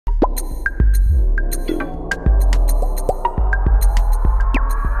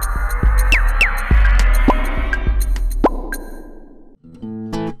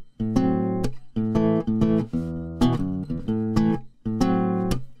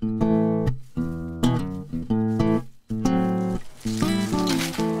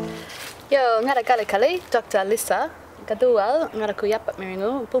ngara kali kali Dr. Lisa kadual ngara kuyapat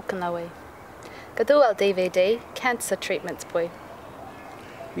miringu bulkanawe. Kadual DVD cancer treatments boy.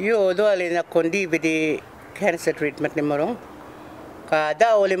 Yo doali na kon DVD cancer treatment ni morong. Ka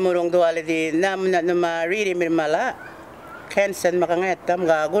daoli morong doali di nam na nama riri mirmala cancer makangetam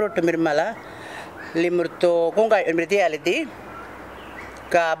ga guru to mirmala limurto kungai mirdiali di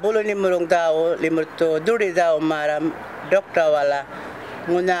ka bulu ni morong dao limurto duri dao maram dokter wala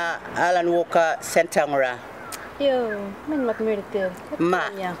nguna alan woka sentangura. Yo, min mak mirdir.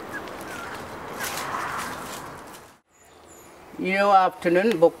 Ma. Yo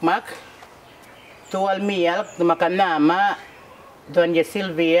afternoon bookmark. Tual mial makan nama Doña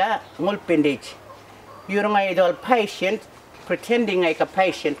Silvia ngulpindich. Yung ngay idol patient pretending ay ka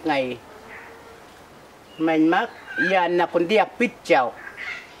patient ngay. Manmak yan na kundi pitchaw.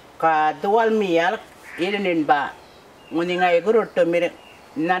 Ka tual mial ilinin ba nguni ngay guru to mir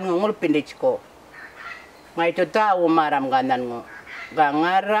nan ngulpindich ko. Ngay to tao maram ganan ngo.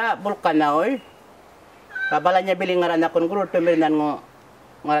 Gangara bulkanaoy. Kabalanya biling ngaran akon guru to mir nan ngo.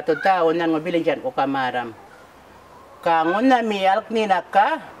 Ngara to tao nan ngo biling jan ko kamaram. Ka nguna mialk ni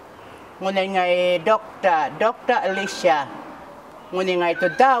naka nguna ngay Dr. Alicia nguna ngay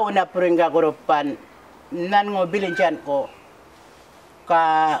to daw na puringa gurupan nan ngo bilinjan ko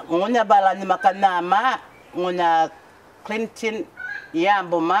ka nguna bala ni makanama nguna Clinton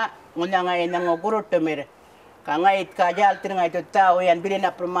yambuma nguna ngay nango guru tumir ka ngay kajal tin ngay to daw yan bilin na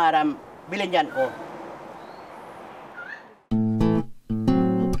prumaram bilinjan ko.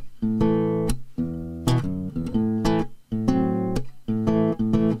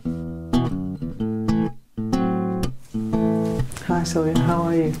 Hi Sylvia,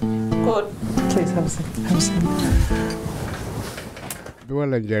 how are you? Good. Please have a seat. Have a seat. Dua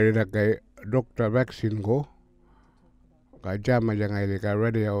lanjari na kay Dr. Vaccine ko. Kajama jangan ili ka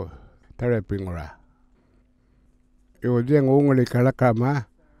radiotherapy ngora. Yo dia ngunguli kalakama.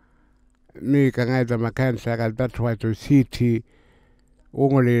 Ni kangai ta cancer ka that's why to CT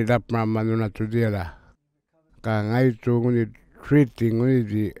unguli dap manuna tu dia la. Kangai tu nguni treating nguni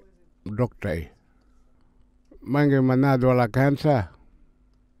di dokter. Mange mana dua la cancer.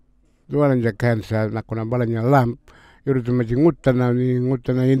 Dua lanja cancer na kuna balanya lamp. Yuru tu machi ngutana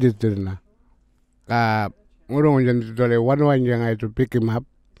inditirna. Ka ngurung jan dole one yang itu pick him up.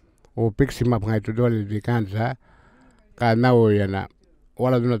 O pick him up ngai tu dole di cancer. Ka nau yana.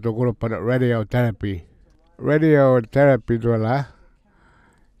 Wala duna tu guru pada radiotherapy. Radiotherapy dola.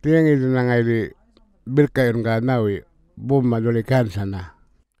 Tiang itu nangai di birkair nga nau bumma dole cancer na.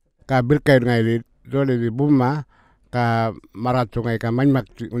 Ka birkair ngai di dole di bumma ka maratungai ka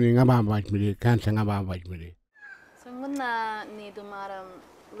manmak uni ngababaj mili cancer ngababaj mili. So nguna ni dumaram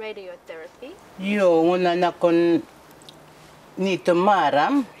radiotherapy. Yo nguna nakon ni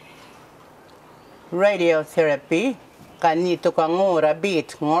tumaram radiotherapy ka nito ka ngora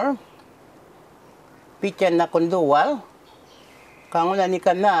bit ngor pityan nakon dual ka nguna ni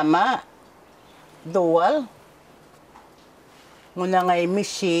ka nama dual nguna ngay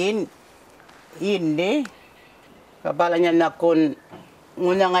machine hindi kabalanya nakon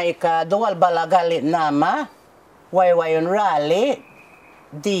nguna nga ika dual balagali nama waywayon rally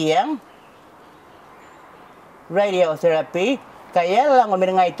diyang radiotherapy kaya lang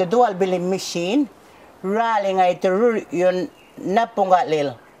umir nga ito dual bilim machine rally nga ito yun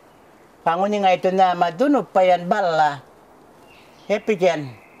napungalil panguni nga ito nama duno pa yan bala happy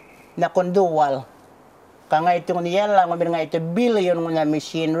dyan nakon dual kanga ito niya lang umir nga ito billion nga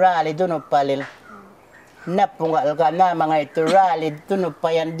machine rally duno palil napungal ka na mga ito rally duno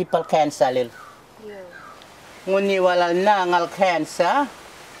pa yan dipal cancer nguni walal na ngal cancer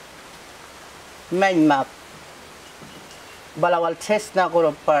manmak balawal test na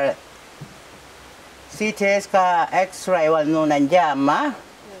kuro par CTS ka x-ray wal nunan jama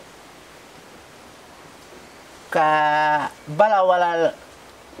ka balawal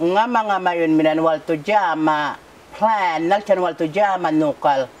ngama yun minan wal to jama plan nalchan wal to jama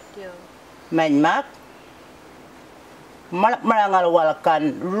nukal manmak marangal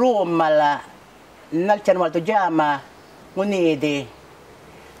walkan rumala nalchan wal to jama ngunidi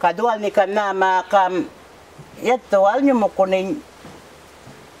kadual ni kanama kam yato wal nyo mo kuning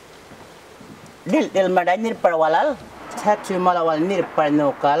dil maday nirpar walal satu malawal nirpar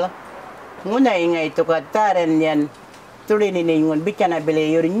nukal ngunay nga ito kataren yan tuloy ninungun bikin na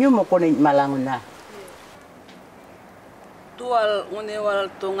bili yun nyo mo kuning malangun na Tual nguni wal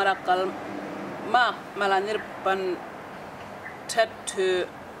tu ngarakal malanir pan tatu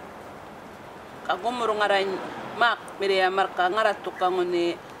kagumuru ngaray miriya marka ngarat tu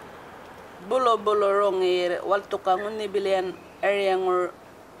kanguni bulo rongir wal tu kanguni bilian area ngur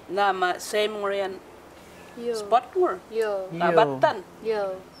nama same ngorian Yo. spot ngor. Yo. Kabatan.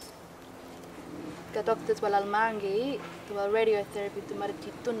 Yo. Ka doctors wal almangi to radiotherapy to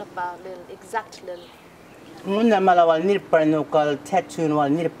marti tunapa lil exact lil. Nguna malawal nirparnukal tattoo wal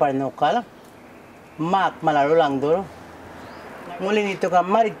nirparnukal. Mak malarulang duro. Ngulin ito ka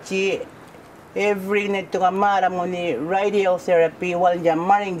marichi every nito ka maram nguni radiotherapy wal jam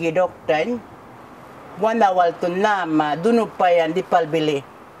maringi doktan. Wana wal to nama dunupayan di palbili.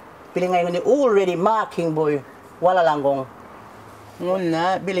 Pili ngayon ni already marking boy wala langgong.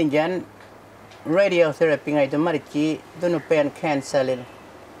 Nguna bilin dyan radiotherapy nga ito marichi dunupayan cancelin.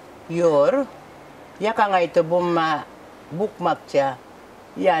 Yor yaka nga ito buma bookmark siya.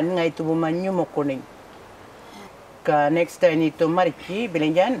 Yan nga ito buma nyumukuning. Ka next time ito marichi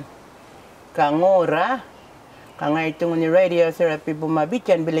bilin dyan. Ka ngora ka nga ito ni radiotherapy buma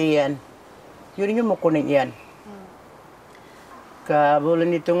bityan biliyan. Yun yung mukunin yan.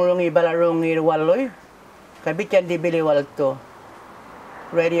 Kabulan itong rungi balarungi waloy. Kabityan di bili walto.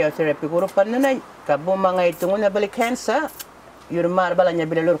 Radiotherapy kuro pa nanay. Kabuma nga itong na balik cancer. Yun marbala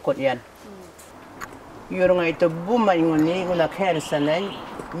niya bilalurkot yan. Yun nga ito bumay nguni ngula cancer na.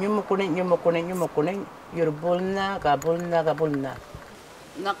 Yung mukunin. Yun bulna, kabulna.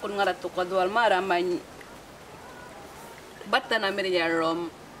 Nakon nga rato kadual maramay bata na meriya rom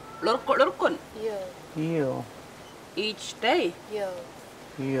lorkon Yo. Iyo. each day. Yo.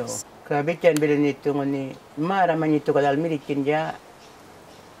 Iyo. Kabityan bilin ito nguni. Maraman ito kadal milikin niya.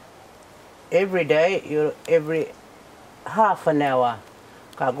 Every day, every half an hour.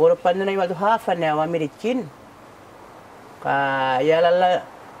 Kaguro pa na yung half an hour milikin. Yalala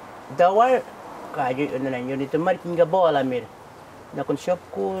dawar. Kayo yun ito marikin ka bola mir. Nakon shop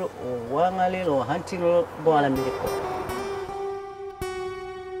ko o wangalil o hunting bola mir ko.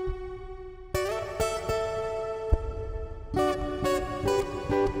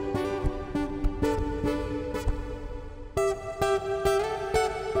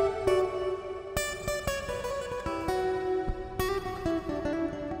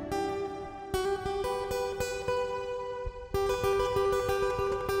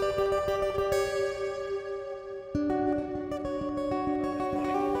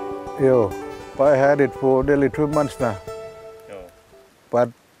 Yo, I had it for nearly 2 months now.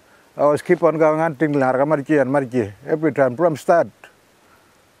 But I was keep on going hunting harga marji every time from start.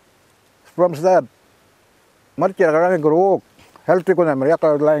 Marji harga ngi walk healthy ko na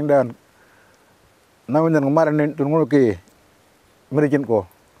mereka lying down. Namun yang kemarin tunggu ki merjin ko.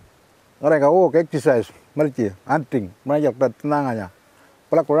 Mereka walk exercise marji hunting mereka tenang aja.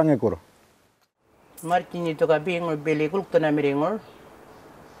 Pala kurang ekor. Marji ni to kabi ngor beli kuluk to na miringor.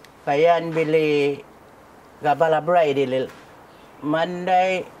 Kayan bili gabala Friday lil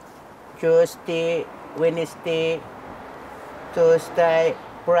Monday, Tuesday, Wednesday, Thursday,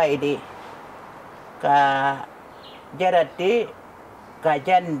 Friday. Ka jarati ka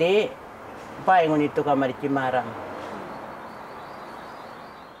jandi paingon itu ka marici maram.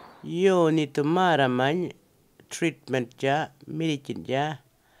 Yo nitu maraman treatment ja medicine ja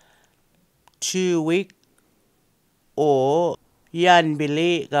 2 week or yan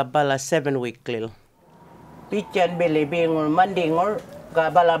bili gabala 7 week lil. Pichan bili bingor mandingor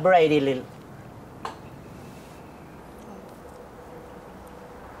gabala Friday lil.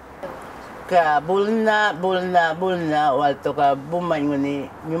 Ka bulna walto ka bumay nguni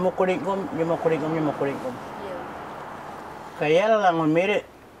nyumukuring kom. Kaya lang umir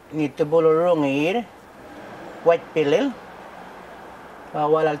nito bulurungir white pilil.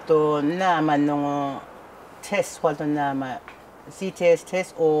 Walal to naman nung test walto nama CT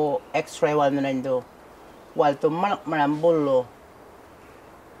test o X-ray wal nando walto marambulo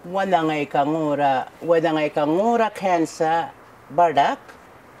wala nga ikangura cancer badak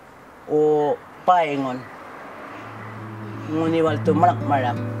o paingon nguni walto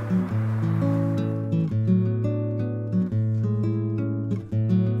maram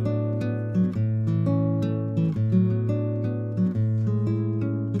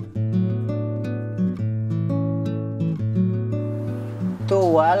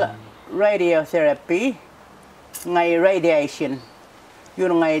tuwal radiotherapy ngay radiation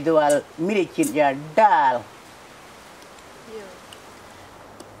yun ngay dual medicine ya dal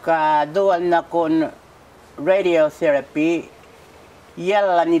ka dual na kon radiotherapy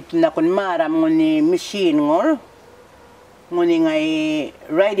yalla nit na kon maram nguni machine ngor nguni ngay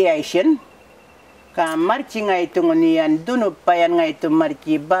radiation ka marchi ngay tu nguni yan dunup payan ngay tu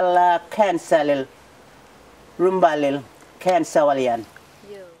marchi bala cancer rumbalil cancer walian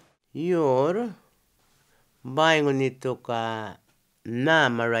yor baingon ito ka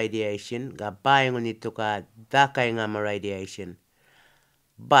nama radiation ga baingon ito ka dakay nga radiation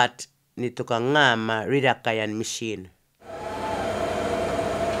but nito ka ngama ridakayan machine.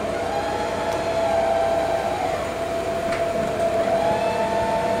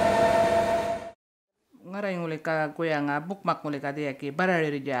 Ngaray nguli ka kuya nga bukmak nguli ka tiyaki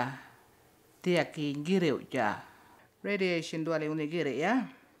barari ja tiyaki gireu ja radiation duali nguli gire ya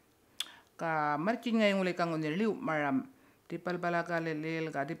ka marcin ngay nguli ka nguli liu maram tipal bala ka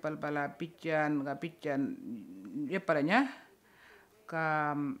lelel ka tipal bala pican ya palanya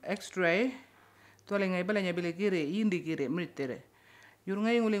ka x-ray tuali ngay balanya bile gire yindi gire meritere yur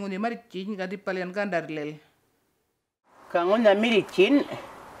ngay nguli marcin ka tipal yan kandar lel Ka nguna miricin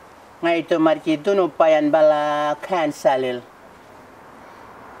nga ito marci tunu payan bala kansalil.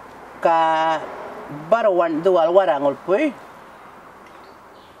 Ka barwan dual warangol puy.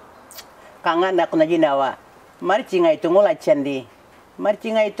 Ka nganak na ginawa. Marci nga ito ngula candi.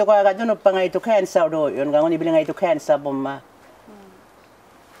 Marci nga ito ka tunu pa nga ito kansa do. Yun nga nguni bilang nga ito kansa bumma.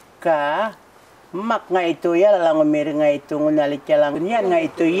 Ka mak nga ito yala lang umir nga ito ngunalit lang. Yan nga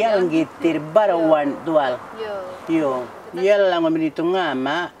ito yalang gitir barwan dual. Yo. Yala lang umir ito nga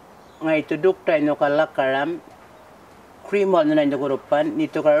ma. Nga ito dukta ino kalakaram krimal na ito kurupan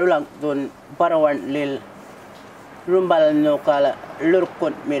nito karulang dun parawan lil rumbal no kala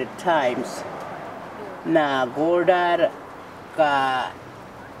lurkot mir times na gordar ka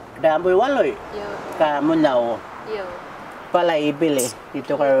damboy waloy ka munaw pala ibili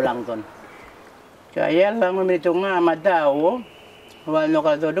dito karulang dun kaya lang ito nga madaw wal no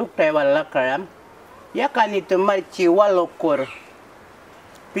kala dukta wala karam yakan ito marchi walokur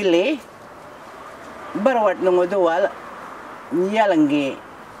pilih barawat nungo dual nyalanggi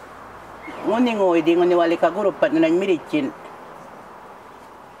ngoni ngoy di ngoni wali ka gurupat na miricin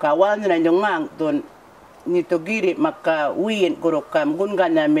kawal na ngang ton nito giri maka win gurukam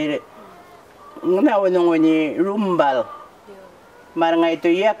gungan na mir ngaw nungo ni rumbal maranga ito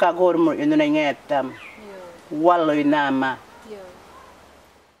ya ka gormur yun na ngetam waloy nama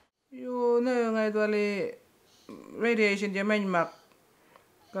yo na ngay wali radiation jamen mak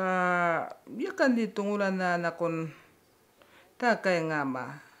ka yakan di tungulan na nakon takay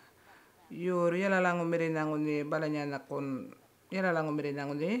ngama yor yala lang umirinang uni balanya nakon yala lang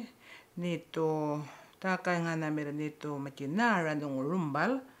umirinang uni nito takay nga namin nito machinara nung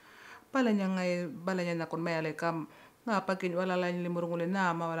rumbal balanya ngay balanya nakon mayalay kam nga pagkin wala lang limurong uli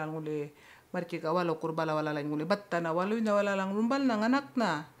nama wala lang uli marchika walo kurbala wala lang uli batta na waloy na wala lang rumbal na anak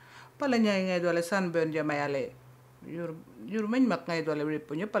na balanya ngay wala sunburn ja mayalay Yur main mak ngay dole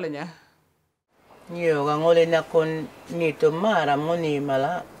punya palanya. Yo ngoli na kun nito mara muni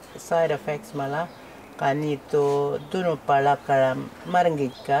mala side effects mala kanito tunu pala karam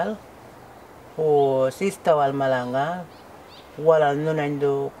maranggikal o sista wal malanga wala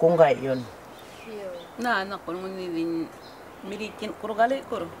nunando kungay yun. Na anak ko nguni din mirikin kurgali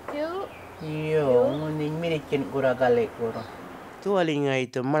kuro. Yo nguni mirikin kurgali kuro. Tuwali nga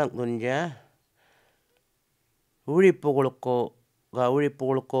ito manak nunja. Uri pukul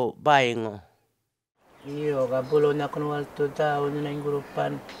ko baingo. Iyo ga bulo na kunwal to tao na yung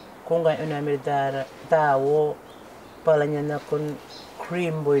grupan kung gayon na mir tao pala niya na kun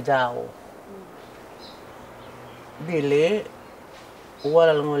cream boy tao. Bili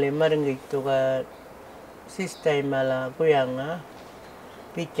wala nguli maringgit to ka sistay mala kuyanga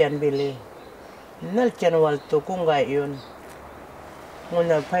pican bili nalchan wal to kung gayon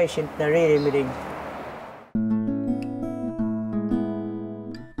nguna patient na ririmiring.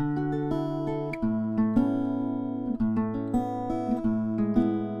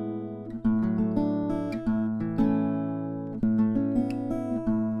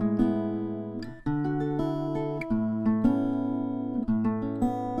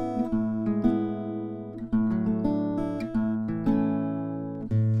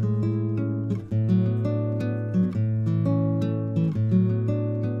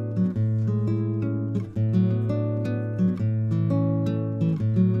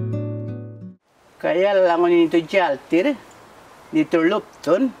 Kaya lang nito jaltir, dito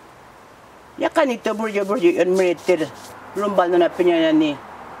lupton. Yakan ito burjo-burjo yun meter. Rumbal na pinyanan ni.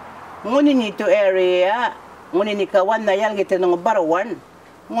 Ngunin nito area, ngunin ni kawan na yan kita ng barwan.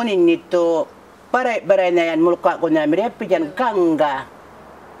 Ngunin nito baray na yan mulka ko na mire pijan kangga.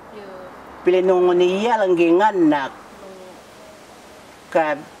 Pilinong ni yalang ginganak.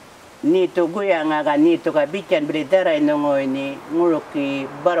 Ka nito guya nga ka nito ka bican bilitaray nungoy ni nguruki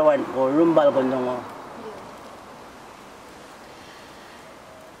barwan o rumbal ko nungo.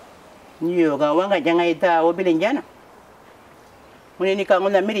 Niyo ka wanga janga ita o bilin dyan. Muna ni ka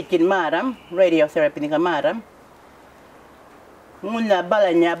nguna mirikin maram, radiotherapy ni ka maram. Nguna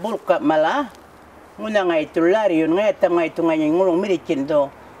bala niya bulka mala, Nguna nga ito lariyon nga ito nga ito nga yung ngurong mirikin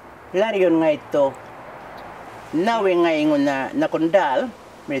do. Lariyon nga ito. Nawe nga yung nguna nakundal,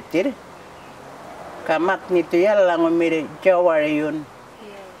 miritir. Kamak nito yala nga miri jawar yun.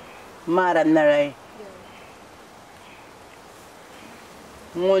 Maran na ray.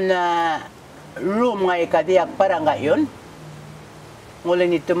 Nguna room nga ikadiyak para nga yun. Ngula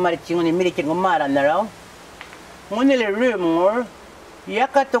nito marichi nguni mirikin ngumaran na raw. Ngunili room ngor.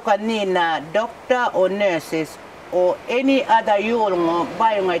 Yaka to kanina, doctor or nurses or any other yolngu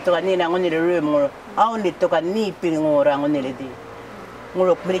bayo nga ito kanina ngunili room ngor. Aun dito kanipin ngora ngunili di.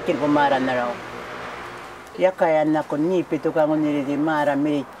 Ngurok mirikin kumaran na raw. Yaka yan ako nipi to ka ngunili di mara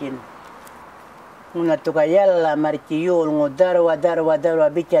mirikin. Nguna to ka yalla marichi yolngu darwa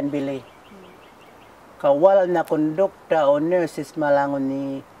bican bili. Kawal na kun doctor or nurses malangon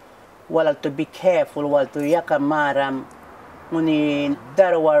ni walal to be careful wal to yaka maram. Nguni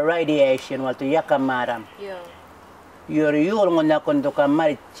darwa radiation wal to yaka maram. Yor yol nguna kondo ka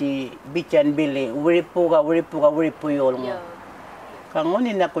marichi bican bili wiripu yol ngo. Ka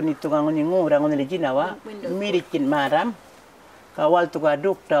nguni na kunito ka nguni ngura nguni jinawa mirikin maram. Ka wal to ka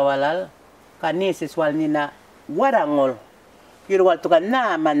dokta walal ka nisis wal nina warangol. Yor wal to ka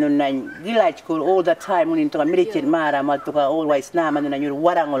nama nunan gilaj kul all the time nguni to ka mirikin maram wal to ka always nama nunan yor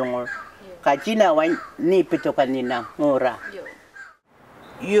warangol ngol. Ka jinawa ni pito ka nina ngura.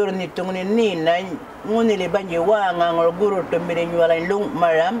 Yor ni tungni nina nguni le banje wanga ngor guru to mire nyuala lung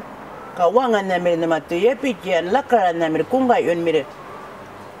maram ka wanga na mire na matu ye pikian lakaran na mire kunga yon mire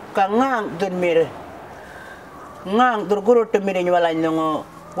ka ngang dun mire ngang dur guru to mire nyuala ngo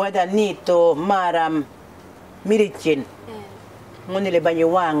wada ni to maram mirichin nguni le banje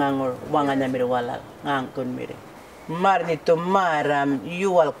wanga ngor wanga na mire wala ngang dun mire mar ni to maram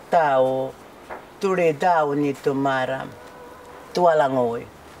yual tao ture daw ni to maram tuala ngoy.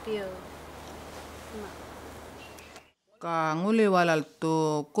 Ka ngule walal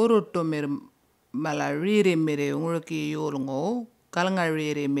to koruto mir malariri mere ngurki yolngo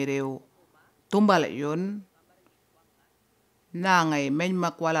kalngariri mere tumbal yon na ngai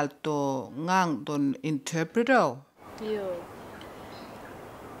menmak walal to ngang ton interpreter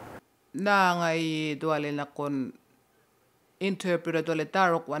na ngai duale nakon interpreter duale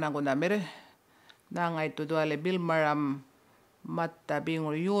tarok wanango na mere na ngai to duale bil maram matta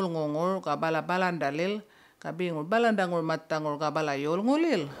bingur yul ngongor kabala balandalil kabingur balandangor mattangor kabala yul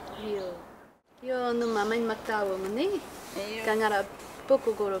ngulil Yo numa main maktawo mani kangara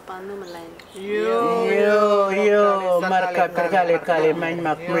poku goro pan numalain Yo marka kali main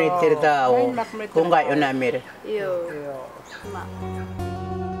mak meritir daw kung gayo namir yo ma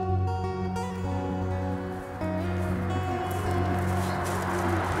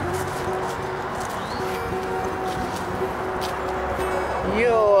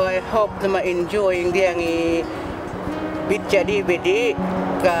Yo, I hope na ma-enjoying diyang bitya DVD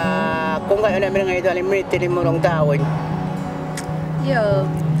ka kung gayon namin ngayon dali minute ni murong tawon. Yo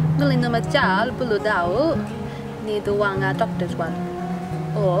ngali numa jal bulu daw ni duwanga doctors one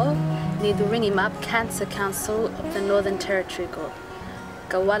or ni du ring him up Cancer Council of the Northern Territory ko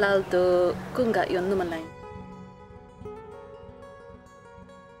kawalal do kunga yon numalain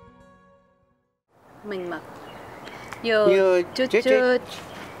Mingmak Yo, chut chut.